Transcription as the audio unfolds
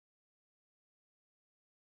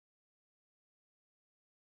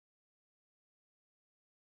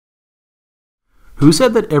Who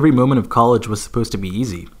said that every moment of college was supposed to be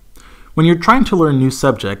easy? When you're trying to learn new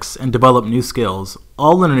subjects and develop new skills,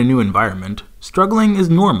 all in a new environment, struggling is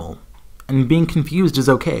normal, and being confused is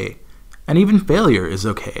okay, and even failure is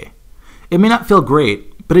okay. It may not feel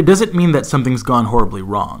great, but it doesn't mean that something's gone horribly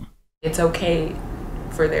wrong. It's okay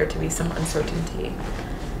for there to be some uncertainty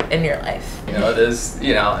in your life.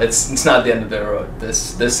 It's not the end of the road.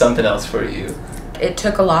 There's something else for you. It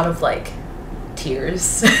took a lot of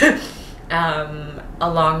tears,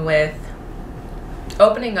 along with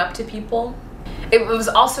opening up to people. It was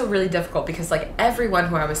also really difficult because everyone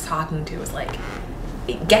who I was talking to was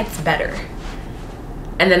it gets better.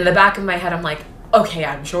 And then in the back of my head I'm like, okay,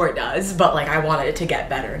 I'm sure it does, but I wanted it to get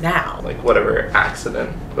better now. Whatever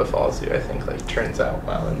accident befalls you, I think turns out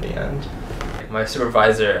well in the end. My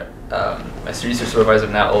supervisor, my research supervisor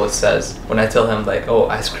now always says, when I tell him oh,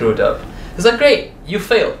 I screwed up, he's like, great, you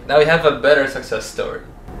failed. Now we have a better success story.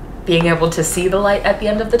 Being able to see the light at the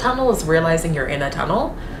end of the tunnel is realizing you're in a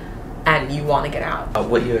tunnel and you want to get out.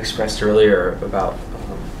 What you expressed earlier about,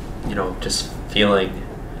 just feeling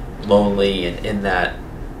lonely and in that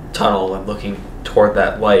tunnel and looking toward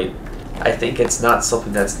that light, I think it's not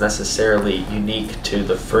something that's necessarily unique to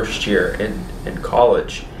the first year in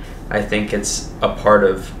college. I think it's a part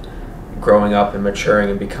of growing up and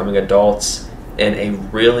maturing and becoming adults in a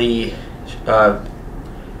really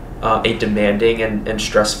a demanding and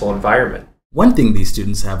stressful environment. One thing these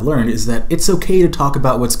students have learned is that it's okay to talk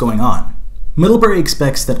about what's going on. Middlebury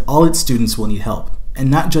expects that all its students will need help,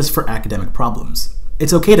 and not just for academic problems.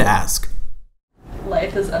 It's okay to ask.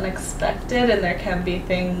 Life is unexpected, and there can be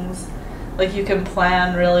things you can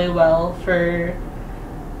plan really well for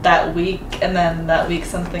that week, and then that week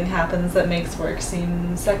something happens that makes work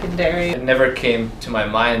seem secondary. It never came to my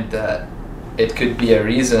mind that it could be a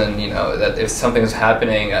reason, that if something's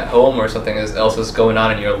happening at home or something else is going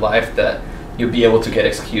on in your life, that you'll be able to get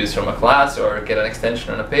excused from a class or get an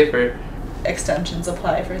extension on a paper. Extensions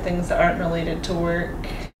apply for things that aren't related to work.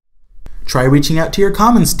 Try reaching out to your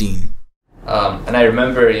Commons Dean. And I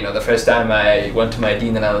remember, the first time I went to my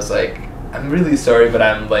dean and I was like, I'm really sorry, but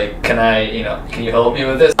I'm can you help me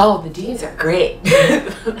with this? Oh, the deans are great.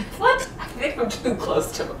 What? I think I'm too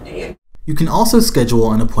close to my dean. You can also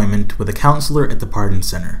schedule an appointment with a counselor at the Pardon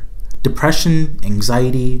Center. Depression,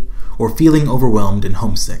 anxiety, or feeling overwhelmed and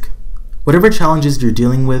homesick. Whatever challenges you're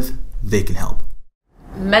dealing with, they can help.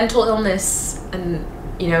 Mental illness and,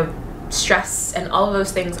 stress and all of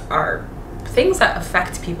those things are things that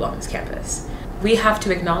affect people on this campus. We have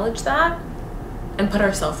to acknowledge that and put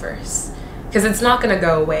ourselves first, because it's not going to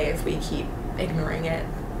go away if we keep ignoring it.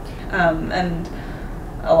 And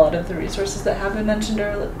a lot of the resources that have been mentioned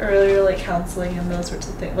earlier, counseling and those sorts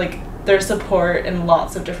of things, there's support in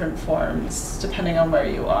lots of different forms depending on where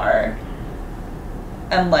you are.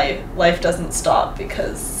 And life doesn't stop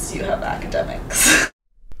because you have academics.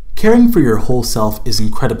 Caring for your whole self is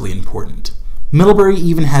incredibly important. Middlebury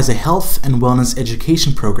even has a health and wellness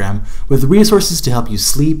education program with resources to help you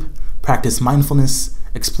sleep, practice mindfulness,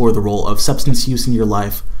 explore the role of substance use in your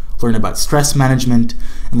life, learn about stress management,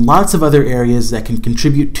 and lots of other areas that can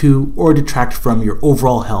contribute to or detract from your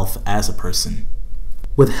overall health as a person.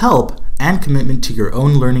 With help and commitment to your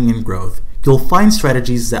own learning and growth, you'll find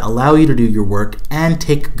strategies that allow you to do your work and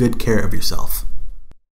take good care of yourself.